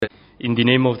In the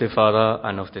name of the Father,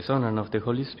 and of the Son, and of the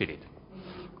Holy Spirit.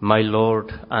 My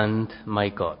Lord and my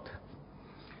God,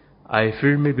 I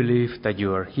firmly believe that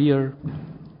you are here,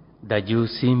 that you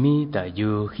see me, that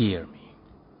you hear me.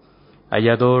 I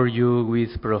adore you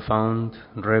with profound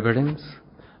reverence.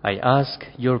 I ask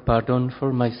your pardon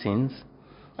for my sins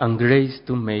and grace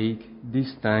to make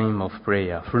this time of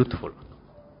prayer fruitful.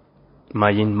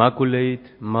 My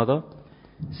Immaculate Mother,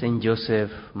 Saint Joseph,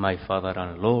 my Father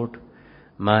and Lord,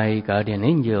 my guardian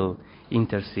angel,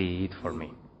 intercede for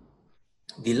me.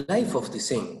 The life of the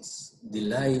saints, the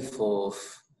life of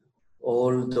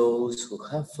all those who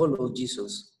have followed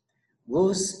Jesus,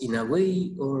 was in a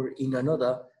way or in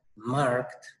another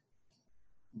marked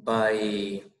by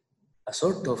a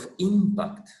sort of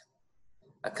impact,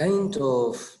 a kind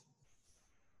of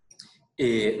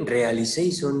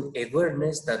realization,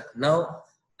 awareness that now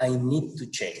I need to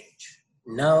change.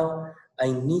 Now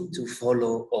I need to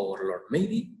follow our Lord.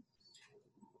 Maybe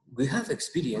you have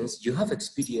experienced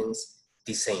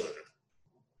the same.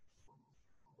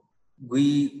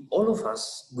 All of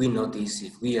us, we notice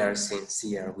if we are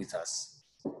sincere with us,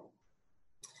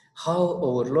 how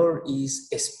our Lord is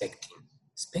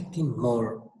expecting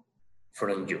more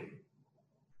from you.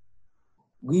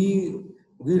 We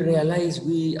realize,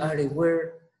 we are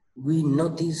aware, we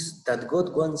notice that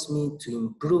God wants me to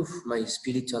improve my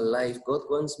spiritual life. God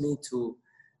wants me to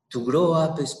grow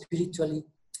up spiritually.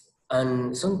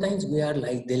 And sometimes we are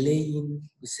like delaying,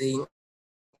 saying,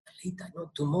 later, no,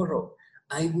 tomorrow,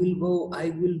 I will go,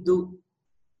 I will do.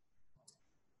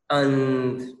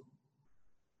 And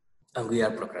we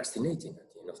are procrastinating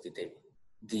at the end of the day.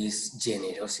 This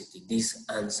generosity, this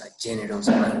generous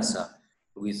answer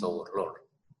with our Lord.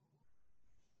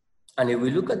 And if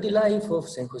we look at the life of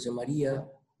Saint Josemaria,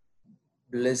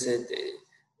 Blessed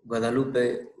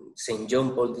Guadalupe, Saint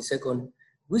John Paul II,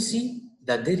 we see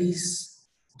that there is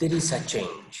a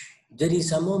change. There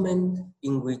is a moment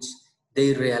in which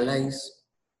they realize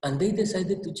and they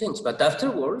decided to change. But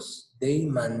afterwards, they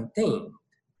maintained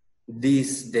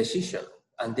this decision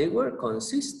and they were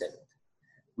consistent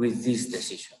with this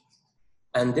decision.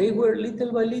 And they were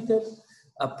little by little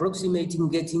approximating,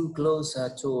 getting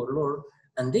closer to our Lord,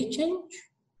 and they changed.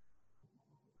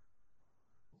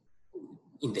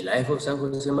 In the life of San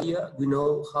Josemaria, we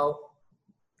know how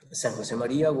San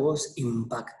Josemaria was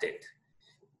impacted.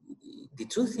 The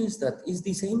truth is that it's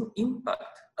the same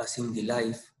impact as in the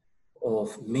life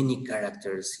of many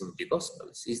characters in the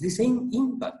Gospels. It's the same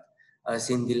impact as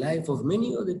in the life of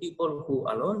many other people who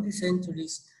along the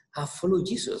centuries have followed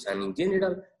Jesus and in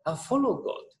general have followed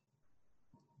God.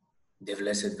 The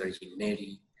Blessed Virgin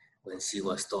Mary, when she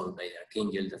was told by the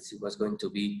Archangel that she was going to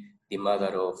be the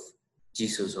mother of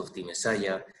Jesus, of the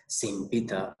Messiah. Saint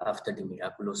Peter, after the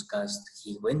miraculous cast,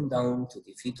 he went down to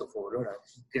the feet of our Lord and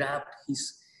he grabbed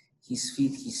his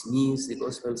feet, his knees. The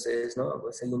Gospel says, no, I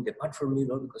was saying, depart from me,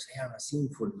 Lord, because I am a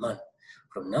sinful man.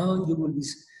 From now on, you will be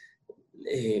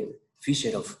a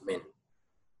fisher of men.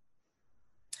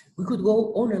 We could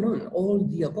go on and on, all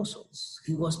the apostles.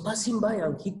 He was passing by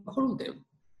and he called them.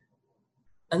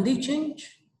 And they changed.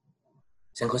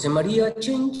 Saint Josemaria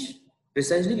changed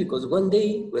precisely because one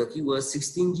day, when he was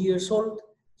 16 years old,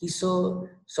 he saw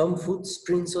some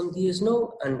footprints on the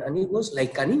snow and it was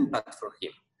like an impact for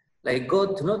him. Like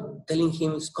God not telling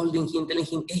him, scolding him, telling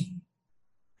him, hey,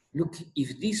 look,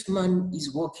 if this man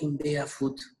is walking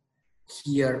barefoot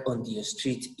here on the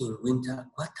street in winter,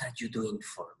 what are you doing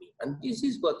for me? And this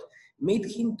is what made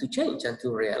him to change and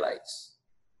to realize.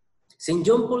 Saint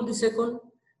John Paul II,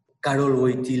 Karol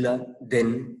Wojtyla,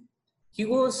 then, he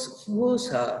was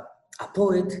a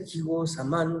poet, he was a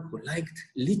man who liked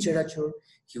literature,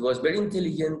 he was very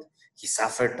intelligent, he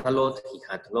suffered a lot, he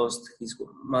had lost his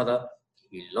mother,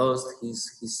 he lost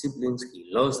his siblings, he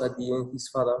lost at the end his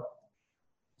father.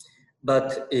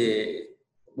 But, he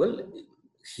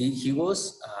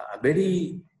was a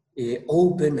very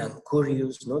open and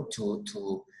curious, no,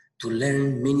 to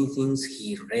learn many things.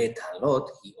 He read a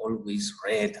lot, he always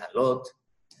read a lot.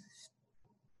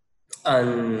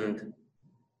 And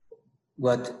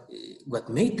what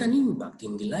made an impact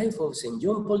in the life of St.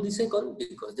 John Paul II,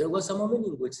 because there was a moment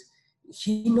in which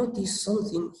he noticed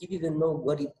something, he didn't know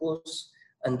what it was,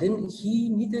 and then he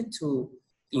needed to,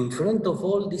 in front of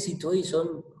all the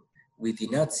situation with the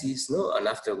Nazis, no, and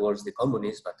afterwards the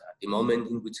communists, but at the moment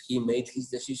in which he made his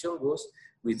decision was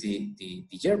with the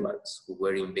Germans who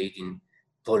were invading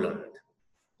Poland.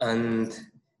 And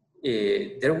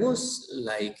there was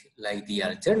like the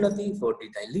alternative or the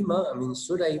dilemma. I mean,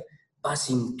 should I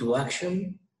pass into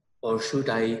action or should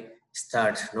I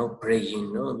start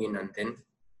praying? I mean, and then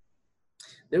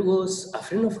there was a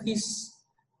friend of his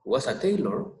was a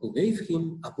tailor who gave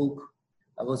him a book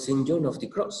about St. John of the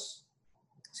Cross.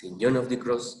 St. John of the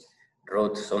Cross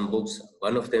wrote some books.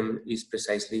 One of them is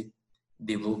precisely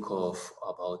the book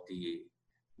about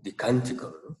the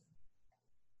canticle, no?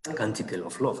 Canticle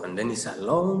of Love. And then it's a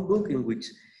long book in which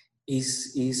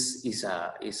is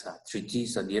a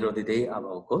treatise at the end of the day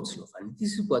about God's love. And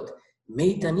this is what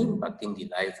made an impact in the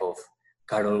life of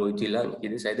Karol Wojtyla. He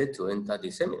decided to enter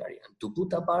the seminary and to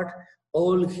put apart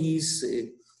all his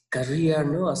career,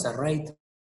 no, as a writer.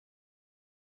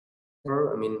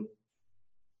 I mean,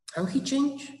 and he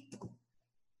changed.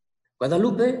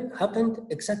 Guadalupe happened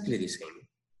exactly the same.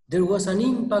 There was an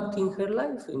impact in her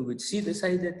life in which she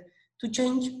decided to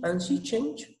change, and she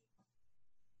changed.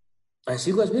 And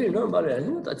she was very normal. I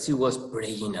know that she was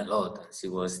praying a lot, and she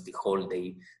was the whole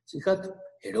day. She had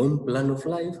her own plan of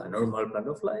life, a normal plan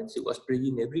of life. She was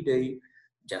praying every day,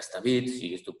 just a bit. She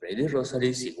used to pray the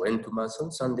rosary. She went to Mass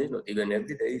on Sunday, not even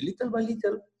every day, little by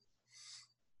little.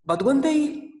 But one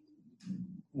day,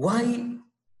 why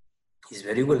is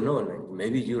very well known, and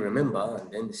maybe you remember,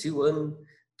 and then she went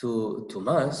to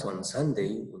Mass on Sunday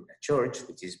in a church,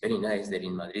 which is very nice there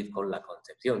in Madrid, called La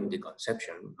Concepción, the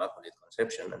Conception, Immaculate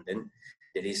Conception, and then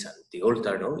there is the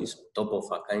altar, no, is on top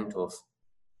of a kind of,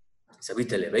 it's a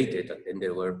bit elevated, and then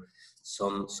there were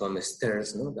some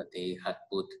stairs, no, that they had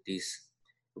put this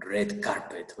red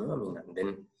carpet, no? I mean, and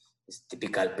then it's a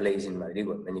typical place in Madrid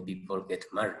where many people get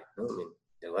married, no? I mean,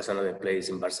 there was another place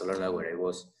in Barcelona where I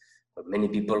was, but many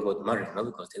people got married, no?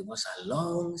 Because there was a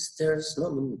long stairs, no?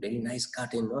 I mean, very nice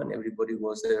curtain, no? And everybody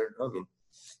was there, no? I mean,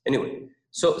 anyway,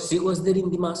 so she was there in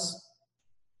the Mass.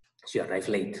 She arrived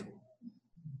late.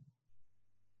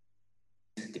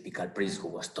 Typical priest who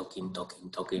was talking, no?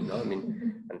 I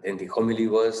mean, and then the homily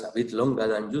was a bit longer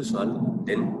than usual.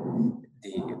 Then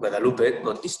the Guadalupe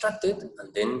got distracted,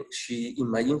 and then she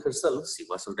imagined herself, she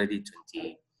was already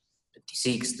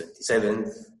 26, 27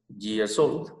 years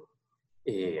old.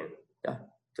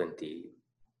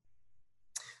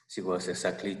 She was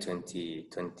exactly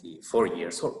 24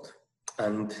 years old.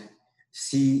 And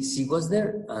she was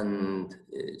there, and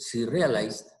she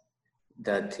realized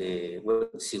that well,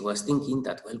 she was thinking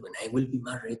that, well, when I will be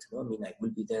married, no, I mean, I will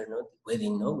be there, no, the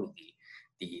wedding, no, with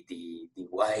the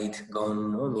white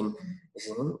gown, no, I mean,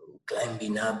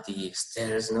 climbing up the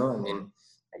stairs, no, I mean,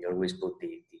 I always put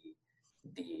the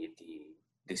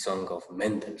song of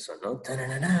Mendelssohn, no,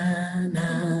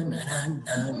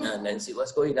 and she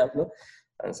was going up, no,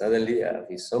 and suddenly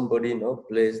somebody, no,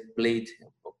 played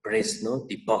or pressed, no,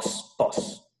 the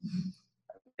pause.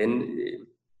 Then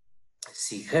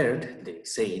she heard, they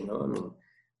say, no, I mean,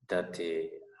 that a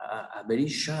very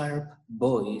sharp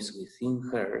voice within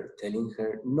her telling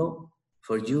her, no,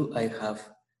 for you I have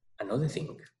another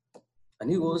thing.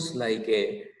 And it was like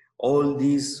all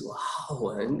this, wow,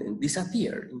 and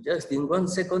disappeared. Just in 1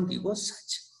 second, it was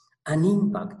such an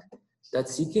impact that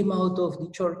she came out of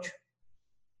the church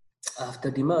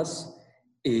after the Mass,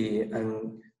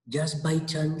 and just by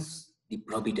chance, the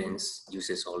providence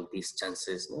uses all these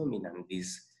chances, no? I mean, and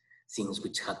these things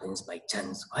which happens by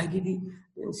chance. Why did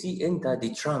she enter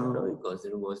the tram? No, because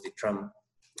there was the tram,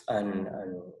 and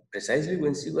precisely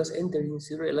when she was entering,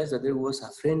 she realized that there was a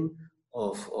friend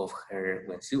of her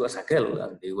when she was a girl,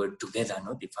 and they were together,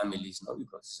 no, the families, no,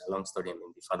 because it's a long story. I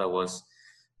mean, the father was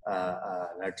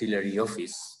an artillery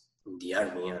office in the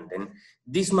army, and then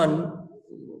this man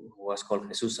who was called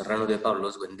Jesus Serrano de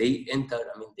Pablos, when they entered,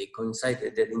 I mean, they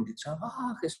coincided there in the tram.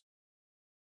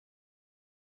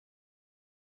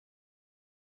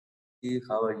 Jesus,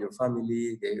 how are your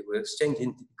family? They were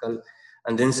exchanging typical,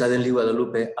 and then suddenly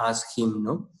Guadalupe asked him,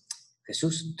 no,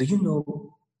 Jesus, do you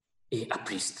know a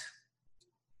priest?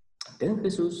 And then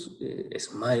Jesus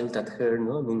smiled at her,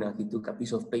 no, I mean, he took a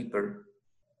piece of paper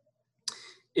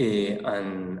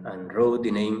and wrote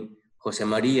the name Jose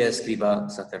Maria Escriba,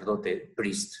 sacerdote,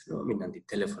 priest, no, I mean, and the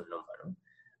telephone number, no?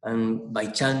 And by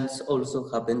chance also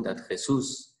happened that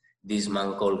Jesus, this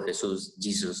man called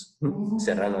Jesus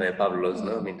Serrano de Pablos,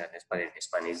 no, I mean, in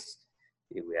Spanish,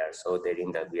 we are so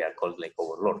daring that we are called like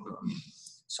our Lord, no?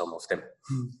 Some of them.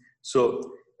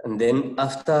 So, and then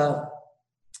after,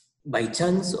 by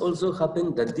chance also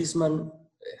happened that this man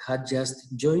had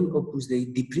just joined Opus Dei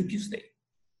the previous day,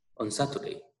 on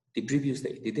Saturday, the previous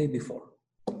day, the day before.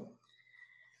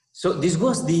 So this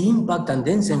was the impact, and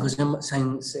then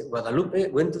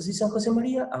Guadalupe went to see San Jose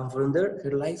Maria, and from there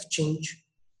her life changed.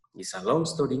 It's a long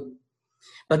story,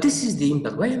 but this is the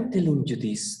impact. Why I'm telling you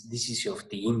this issue of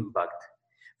the impact?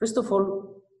 First of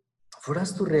all, for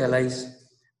us to realize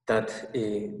that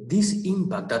this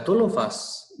impact that all of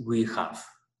us we have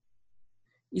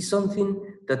is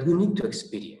something that we need to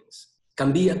experience.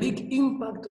 Can be a big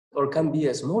impact or can be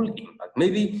a small impact.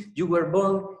 Maybe you were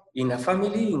born in a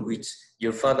family in which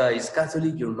your father is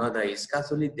Catholic, your mother is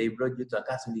Catholic, they brought you to a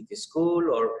Catholic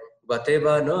school or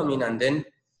whatever, no? I mean, and then,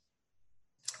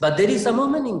 but there is a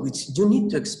moment in which you need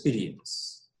to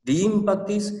experience. The impact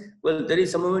is, well, there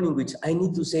is a moment in which I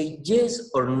need to say yes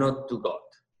or not to God.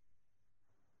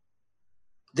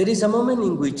 There is a moment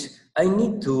in which I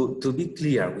need to be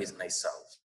clear with myself.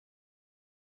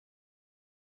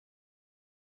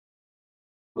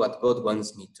 What God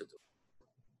wants me to do.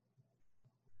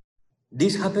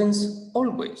 This happens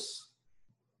always.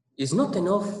 It's not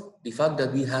enough the fact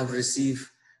that we have received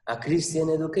a Christian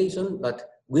education, but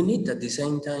we need at the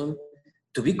same time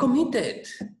to be committed.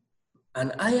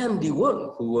 And I am the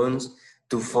one who wants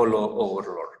to follow our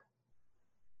Lord.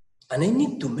 And I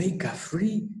need to make a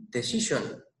free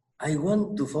decision. I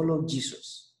want to follow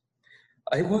Jesus.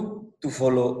 I want to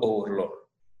follow our Lord.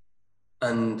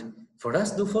 And for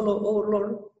us to follow our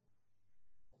Lord,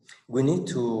 we need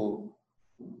to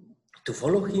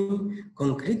follow him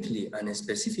concretely and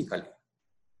specifically.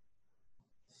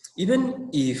 Even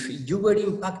if you were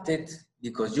impacted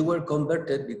because you were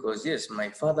converted, because yes, my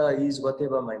father is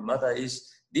whatever, my mother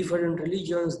is different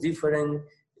religions, different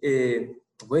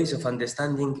ways of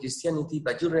understanding Christianity,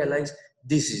 but you realize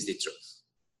this is the truth.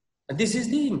 And this is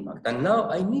the impact. And now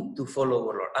I need to follow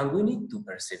our Lord, and we need to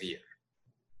persevere.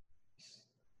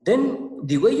 Then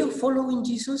the way of following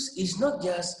Jesus is not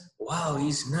just, wow,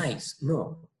 it's nice.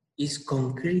 No, it's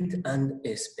concrete and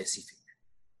specific.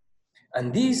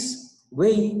 And this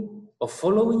way of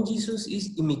following Jesus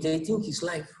is imitating his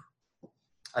life.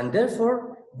 And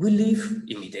therefore, we live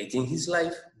imitating his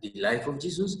life, the life of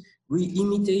Jesus. We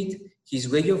imitate his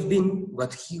way of being,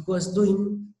 what he was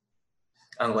doing.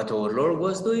 And what our Lord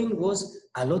was doing was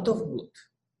a lot of good,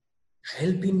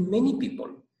 helping many people.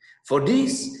 For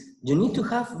this, you need to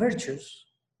have virtues.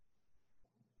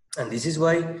 And this is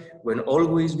why when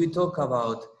always we talk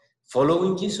about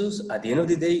following Jesus, at the end of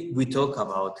the day, we talk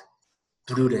about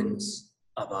prudence,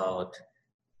 about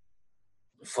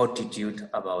fortitude,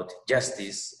 about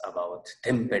justice, about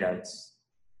temperance.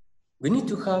 We need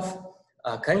to have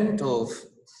a kind of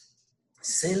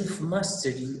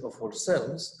self-mastery of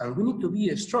ourselves, and we need to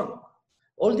be strong.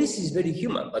 All this is very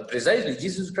human, but precisely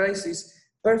Jesus Christ is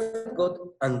perfect God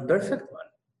and perfect man.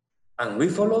 And we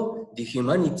follow the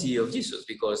humanity of Jesus,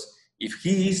 because if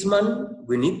he is man,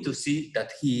 we need to see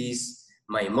that he is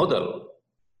my model.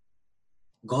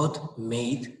 God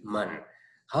made man.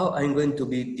 How I'm going to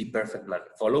be the perfect man?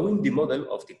 Following the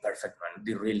model of the perfect man,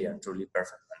 the really and truly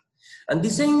perfect man. And the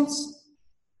saints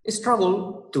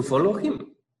struggle to follow him.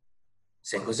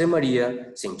 Saint Jose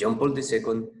Maria, Saint John Paul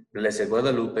II, Blessed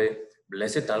Guadalupe,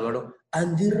 Blessed Álvaro,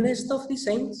 and the rest of the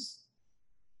saints.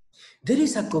 There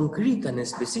is a concrete and a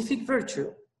specific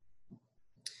virtue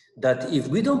that if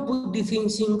we don't put the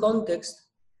things in context,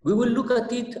 we will look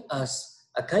at it as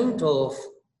a kind of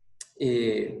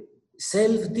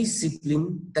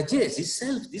self-discipline, that yes, it's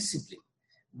self-discipline,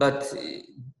 but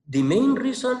the main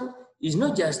reason is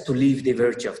not just to live the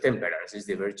virtue of temperance, it's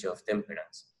the virtue of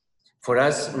temperance. For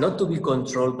us not to be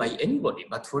controlled by anybody,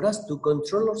 but for us to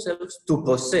control ourselves, to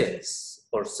possess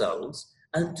ourselves,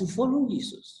 and to follow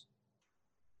Jesus.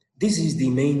 This is the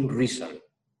main reason.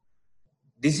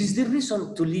 This is the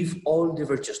reason to live all the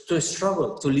virtues, to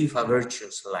struggle to live a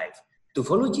virtuous life, to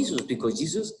follow Jesus, because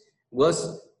Jesus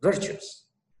was virtuous.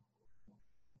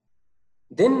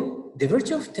 Then the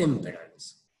virtue of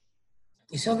temperance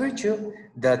is a virtue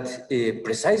that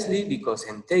precisely because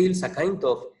entails a kind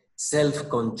of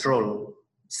self-control,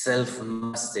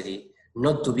 self-mastery,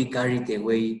 not to be carried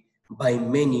away by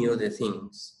many other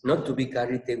things, not to be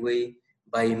carried away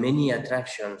by many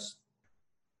attractions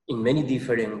in many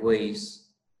different ways,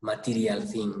 material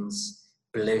things,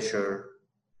 pleasure,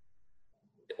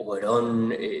 our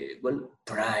own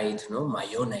pride, my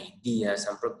own ideas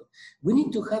and problems. We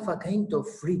need to have a kind of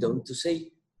freedom to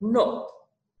say no.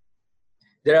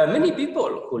 There are many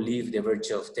people who live the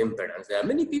virtue of temperance. There are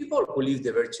many people who live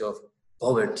the virtue of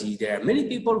poverty. There are many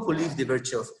people who live the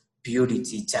virtue of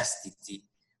purity, chastity.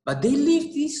 But they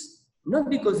live this not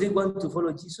because they want to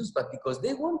follow Jesus, but because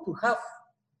they want to have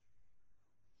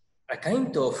a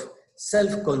kind of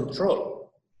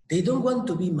self-control. They don't want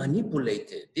to be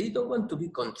manipulated. They don't want to be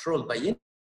controlled by anyone.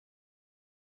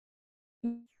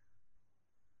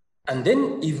 And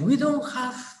then if we don't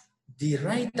have the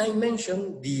right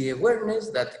dimension, the awareness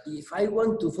that if I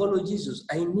want to follow Jesus,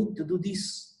 I need to do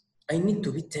this. I need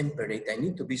to be temperate. I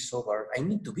need to be sober. I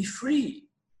need to be free.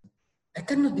 I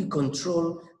cannot be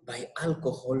controlled by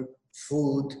alcohol,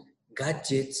 food,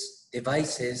 gadgets,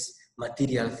 devices,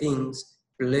 material things,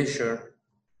 pleasure.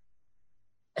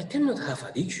 I cannot have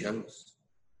addictions.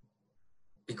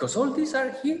 Because all these are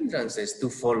hindrances to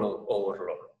follow our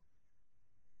Lord.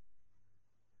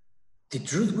 The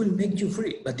truth will make you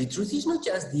free, but the truth is not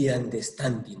just the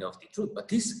understanding of the truth,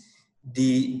 but is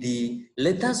the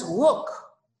let us walk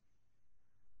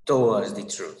towards the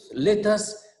truth. Let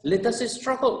us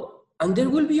struggle, and there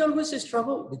will be always a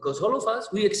struggle, because all of us,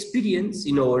 we experience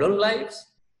in our own lives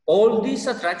all these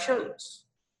attractions.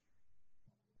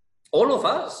 All of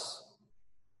us,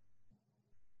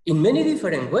 in many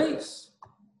different ways,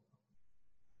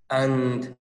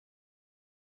 and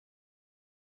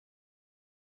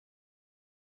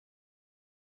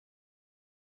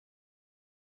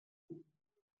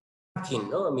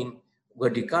no? I mean, where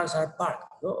the cars are parked,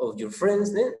 no? Of your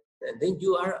friends, then, and then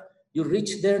you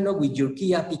reach there, no, with your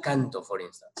Kia Picanto, for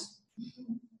instance.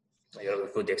 I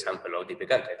always put the example of the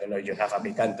Picanto. I don't know if you have a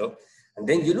Picanto, and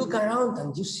then you look around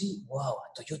and you see, wow,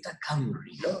 a Toyota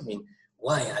Camry, no? I mean,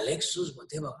 why a Lexus,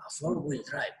 whatever, a 4-wheel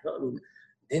drive, no? I mean,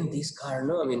 then this car,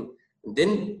 no? I mean,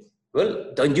 then,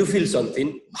 well, don't you feel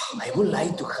something? Oh, I would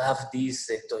like to have this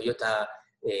Toyota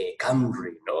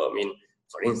Camry, no? I mean,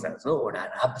 for instance, no, or an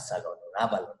Absalon or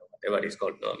Avalon, or whatever it's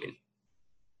called, no, I mean,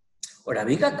 or a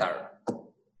bigger car.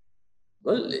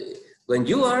 Well, when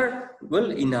you are, well,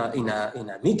 in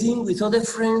a meeting with other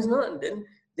friends, no, and then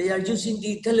they are using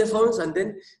the telephones, and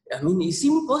then, I mean, it's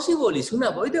impossible, it's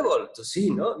unavoidable to see,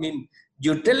 no, I mean,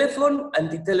 your telephone and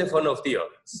the telephone of the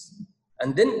others.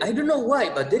 And then, I don't know why,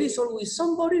 but there is always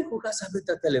somebody who has a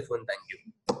better telephone than you.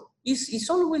 It's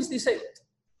always the same.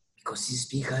 Because it's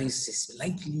bigger, it's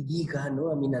slightly bigger,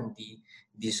 no? I mean, and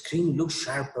the screen looks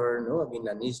sharper, no? I mean,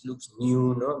 and it looks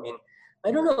new, no? I mean,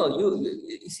 I don't know,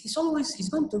 it's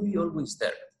going to be always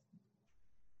there.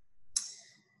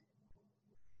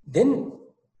 Then,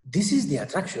 this is the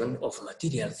attraction of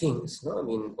material things, no? I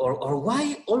mean, or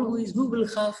why always we will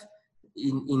have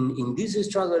in this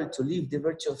struggle to live the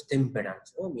virtue of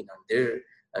temperance, no? I mean,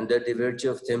 under the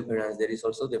virtue of temperance, there is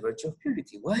also the virtue of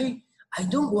purity. Why? I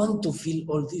don't want to feel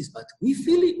all this, but we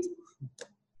feel it.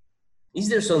 Is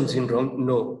there something wrong?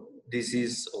 No, this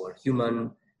is our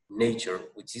human nature,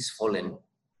 which is fallen.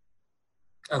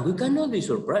 And we cannot be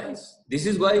surprised. This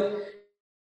is why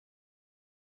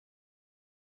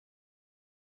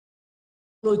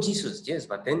follow Jesus, yes,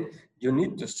 but then you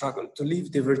need to struggle to live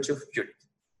the virtue of purity.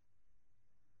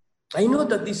 I know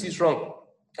that this is wrong,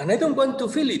 and I don't want to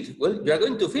feel it. Well, you are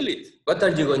going to feel it. What are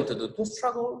you going to do? To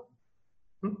struggle?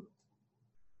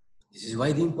 This is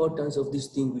why the importance of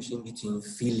distinguishing between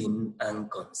feeling and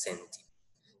consenting.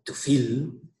 To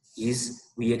feel is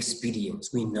we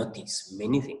experience, we notice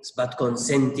many things, but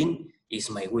consenting is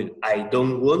my will. I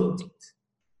don't want it.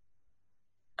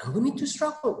 And we need to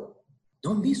struggle.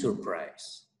 Don't be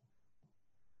surprised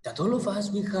that all of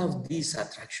us, we have these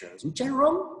attractions, which are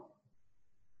wrong.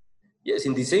 Yes,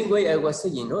 in the same way I was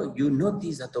saying, you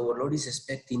notice that our Lord is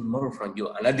expecting more from you.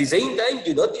 And at the same time,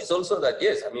 you notice also that,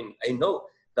 yes, I mean, I know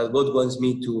that God wants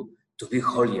me to be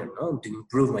holier, no? To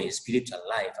improve my spiritual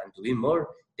life and to be more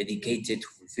dedicated to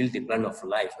fulfill the plan of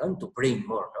life, no? And to pray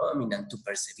more, no? I mean, and to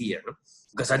persevere. No?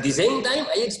 Because at the same time,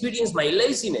 I experience my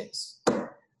laziness.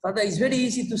 Father, it's very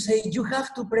easy to say, you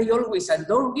have to pray always and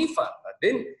don't give up. But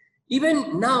then,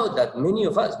 even now that many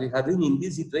of us, we have been in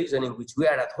this situation in which we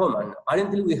are at home and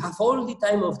apparently we have all the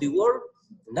time of the world,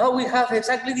 now we have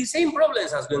exactly the same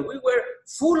problems as when we were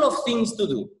full of things to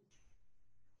do.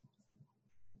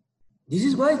 This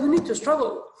is why we need to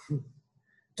struggle.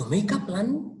 To make a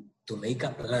plan,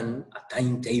 a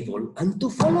timetable, and to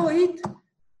follow it.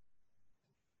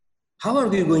 How are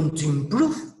we going to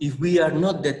improve if we are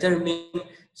not determined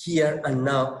here and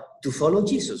now to follow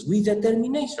Jesus with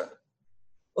determination?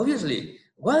 Obviously,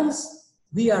 once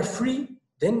we are free,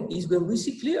 then is when we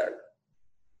see clear.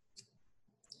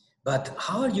 But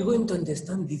how are you going to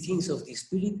understand the things of the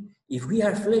Spirit if we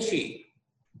are fleshy?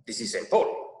 This is St.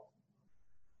 Paul.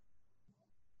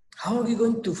 How are we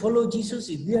going to follow Jesus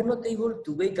if we are not able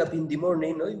to wake up in the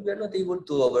morning, or if we are not able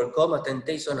to overcome a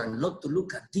temptation and not to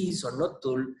look at this or not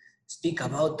to speak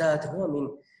about that? No, I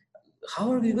mean,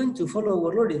 how are we going to follow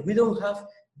our Lord if we don't have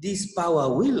this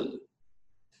power will?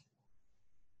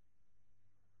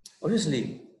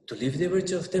 Honestly, to live the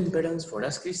virtue of temperance for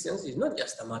us Christians is not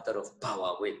just a matter of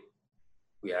power will.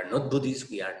 We are not Buddhists,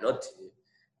 we are not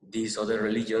these other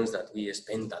religions that we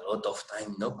spend a lot of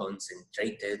time,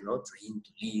 concentrated, trying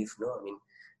to live, I mean,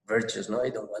 virtues, I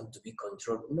don't want to be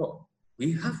controlled. No,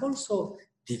 we have also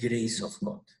the grace of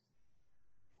God.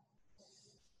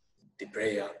 The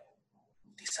prayer,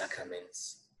 the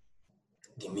sacraments,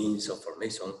 the means of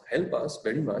formation help us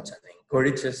very much and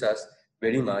encourages us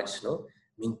very much, I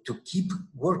mean, to keep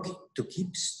working, to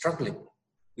keep struggling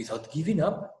without giving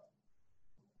up.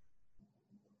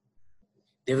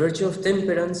 The virtue of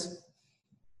temperance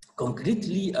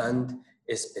concretely and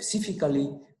specifically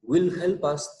will help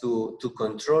us to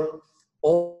control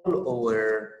all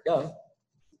our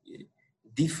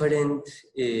different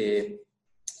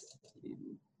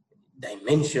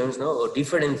dimensions, no, or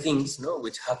different things, no,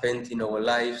 which happened in our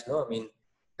lives, no, I mean,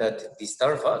 that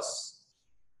disturb us.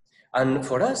 And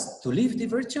for us to live the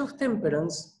virtue of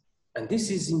temperance, and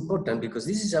this is important because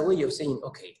this is a way of saying,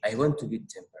 okay, I want to be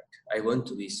tempered, I want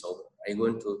to be sober, I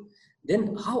want to,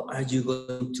 then how are you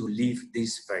going to live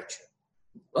this virtue?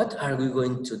 What are we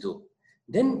going to do?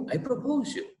 Then I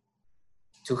propose you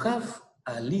to have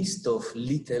a list of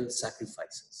little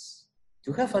sacrifices,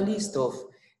 to have a list of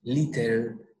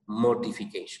little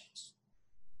mortifications.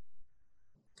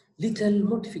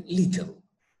 Little,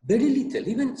 very little,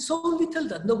 even so little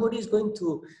that nobody is going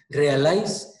to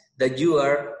realize that you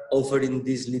are offering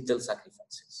these little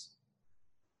sacrifices.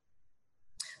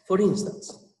 For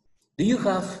instance, do you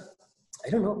have, I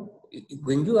don't know,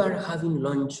 when you are having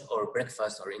lunch or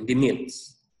breakfast or in the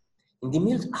meals,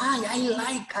 I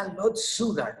like a lot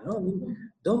sugar, no? I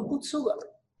mean, don't put sugar.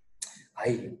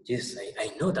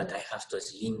 I know that I have to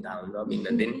slim down, no? I mean,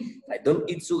 and then I don't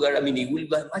eat sugar, I mean, it will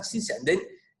be much easier. And then,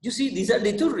 you see, these are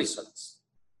the two reasons.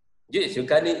 Yes, you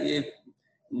can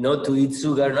not to eat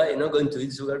sugar, no? I'm not going to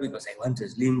eat sugar because I want to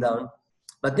slim down.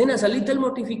 But then as a little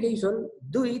mortification,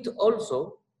 do it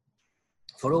also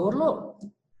for our Lord.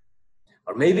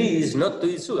 Or maybe it's not to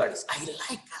eat sugar, it's, I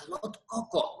like a lot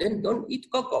cocoa, then don't eat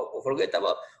cocoa, or forget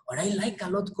about, or I like a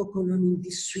lot cocoa, no, in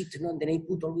this sweet, no, then I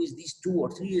put always these 2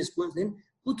 or 3 spoons, then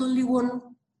put only 1,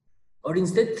 or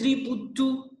instead 3, put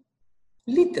 2,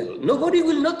 little, nobody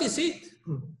will notice it.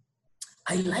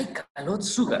 I like a lot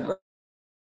sugar, no?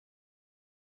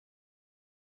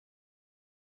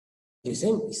 It's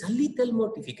a little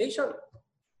mortification.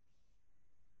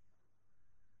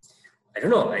 I don't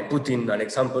know, I put in an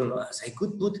example as I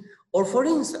could put, or for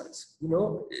instance, you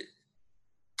know,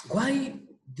 why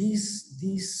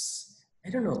this I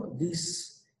don't know,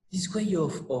 this way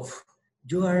of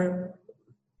you are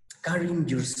carrying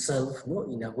yourself, no,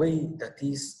 in a way that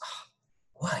is,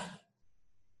 why?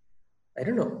 I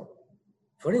don't know.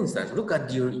 For instance, look at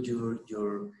your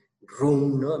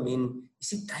room, no? I mean,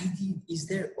 is it tidy? Is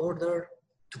there order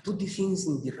to put the things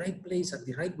in the right place at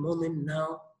the right moment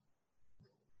now?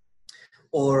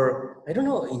 Or, I don't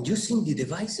know, in using the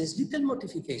devices, little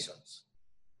modifications.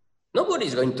 Nobody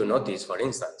is going to notice, for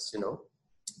instance, you know.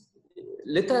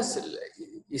 Let us,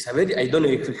 it's a very, I don't know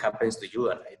if it happens to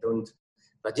you, and I don't,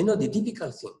 but you know, the typical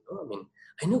thing, no? I mean,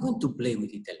 I'm not going to play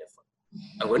with the telephone.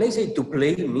 And when I say to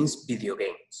play, it means video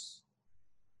games.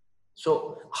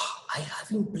 So, I have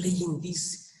been playing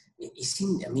this, it's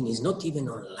not even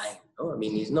online, no? I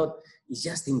mean, it's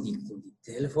just in the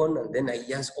telephone, and then I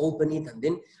just open it, and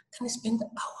then I spend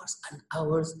hours and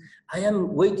hours. I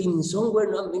am waiting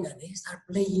somewhere, no? I mean, and they start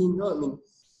playing, no? I mean,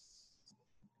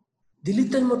 the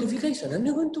little modification, I'm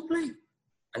not going to play,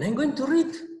 and I'm going to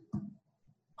read.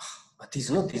 But it's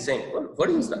not the same. Well, for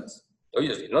instance,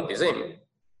 obviously, not the same.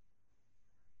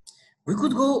 We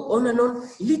could go on and on,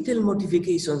 little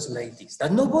modifications like this,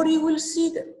 that nobody will see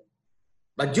them.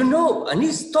 But you know, and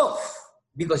it's tough,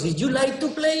 because if you like to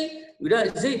play,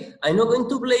 you say, I'm not going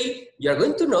to play, you're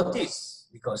going to notice,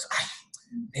 because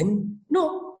then,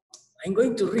 no, I'm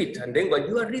going to read. And then when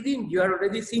you are reading, you are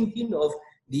already thinking of,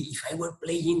 if I were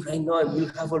playing right now, I will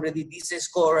have already this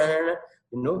score, and,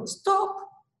 you know, stop.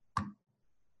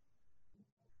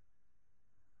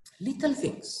 Little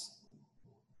things.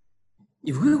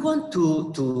 If we want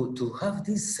to have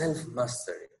this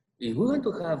self-mastery, if we want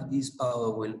to have this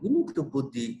power will, we need to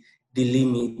put the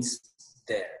limits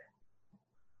there.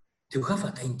 To have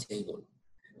a timetable,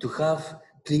 to have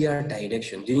clear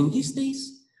direction. During these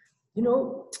days, you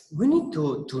know, we need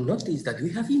to notice that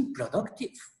we have been productive.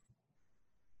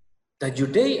 That your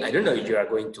day, I don't know if you are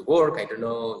going to work, I don't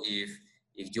know if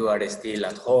you are still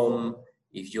at home,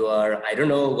 if you are, I don't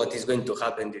know what is going to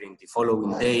happen during the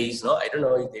following days, no? I don't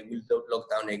know if they will lock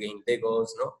down again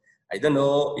Lagos, no? I don't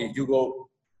know if you go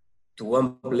to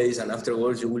one place and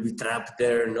afterwards you will be trapped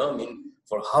there, no? I mean,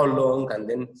 for how long? And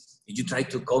then if you try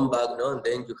to come back, no? And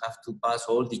then you have to pass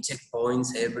all the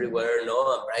checkpoints everywhere,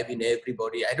 no? And bribing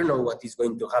everybody. I don't know what is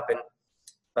going to happen.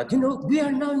 But you know, we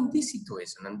are now in this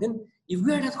situation. And then if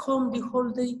we are at home the whole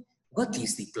day, what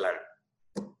is the plan?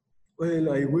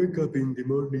 Well, I wake up in the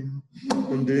morning,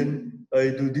 and then I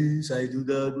do this, I do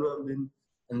that,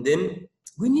 and then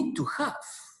we need to have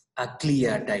a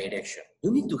clear direction.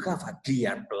 You need to have a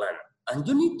clear plan. And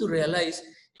you need to realize,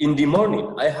 in the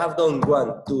morning, I have done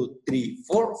 1, 2, 3,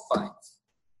 4, 5.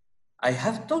 I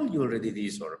have told you already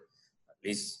this, or at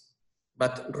least,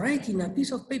 But write in a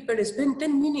piece of paper, spend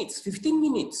 10 minutes, 15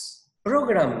 minutes,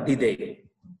 program the day.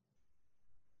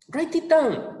 Write it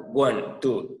down. 1,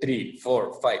 2, 3,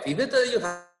 4, 5. If better you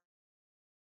have.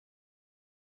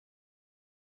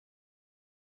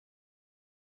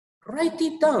 Write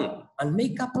it down and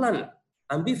make a plan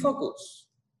and be focused.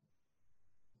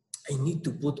 I need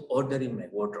to put order in my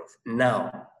wardrobe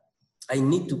now. I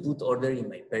need to put order in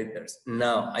my papers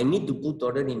now. I need to put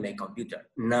order in my computer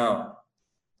now.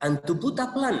 And to put a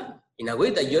plan in a way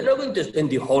that you're not going to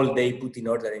spend the whole day putting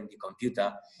order in the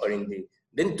computer or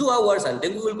then 2 hours and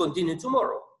then we will continue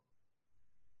tomorrow.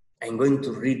 I'm going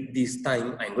to read this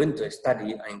time, I'm going to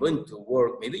study, I'm going to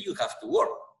work. Maybe you have to work.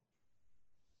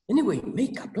 Anyway,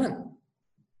 make a plan.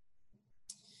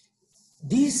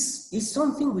 This is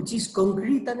something which is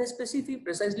concrete and specific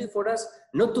precisely for us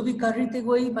not to be carried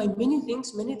away by many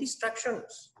things, many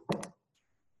distractions.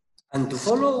 And to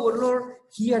follow our Lord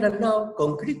here and now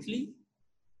concretely.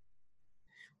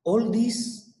 All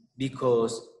this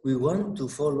because we want to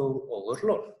follow our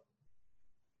Lord.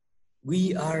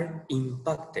 We are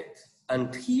impacted.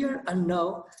 And here and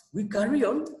now we carry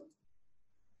on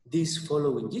this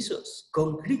following Jesus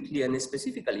concretely and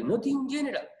specifically, not in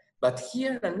general, but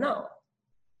here and now.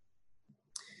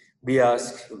 We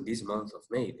ask in this month of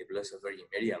May, the Blessed Virgin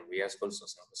Mary, and we ask also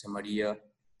San Jose Maria,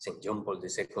 St. John Paul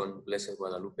II, Blessed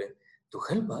Guadalupe, to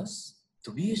help us to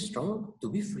be strong,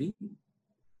 to be free,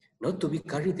 not to be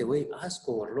carried away. Ask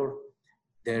our Lord.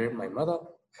 There, my mother,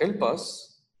 help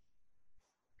us.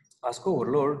 Ask our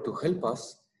Lord to help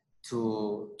us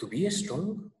to be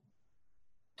strong,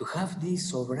 to have this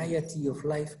sobriety of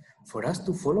life, for us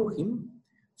to follow Him,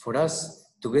 for us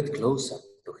to get closer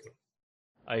to Him.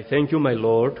 I thank you, my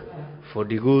Lord, for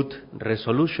the good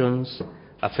resolutions,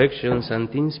 affections, and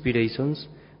inspirations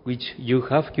which you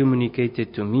have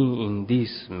communicated to me in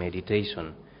this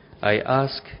meditation. I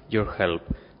ask your help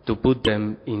to put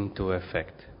them into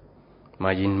effect.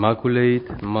 My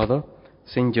Immaculate Mother,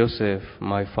 Saint Joseph,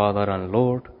 my Father and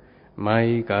Lord,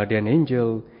 my guardian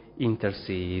angel,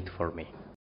 intercede for me.